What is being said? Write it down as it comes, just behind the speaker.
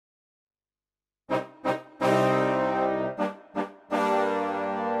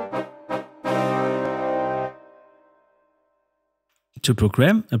To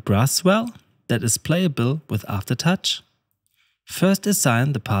program a brass swell that is playable with Aftertouch, first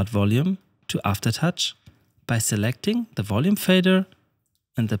assign the part volume to Aftertouch by selecting the volume fader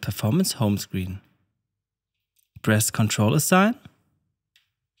in the Performance home screen. Press Ctrl Assign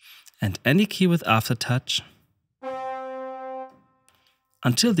and any key with Aftertouch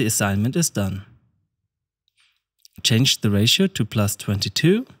until the assignment is done. Change the ratio to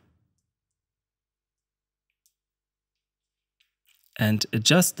 +22 and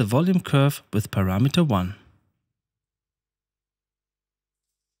adjust the volume curve with parameter 1.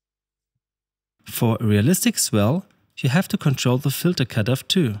 For a realistic swell, you have to control the filter cutoff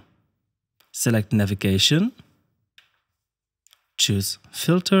too. Select Navigation, choose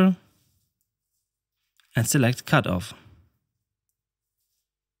Filter and select Cutoff.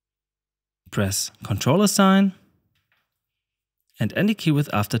 Press Ctrl Assign and any key with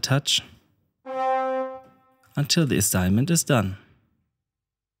Aftertouch until the assignment is done.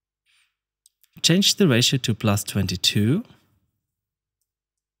 Change the ratio to +22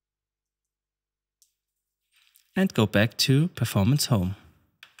 and go back to Performance Home.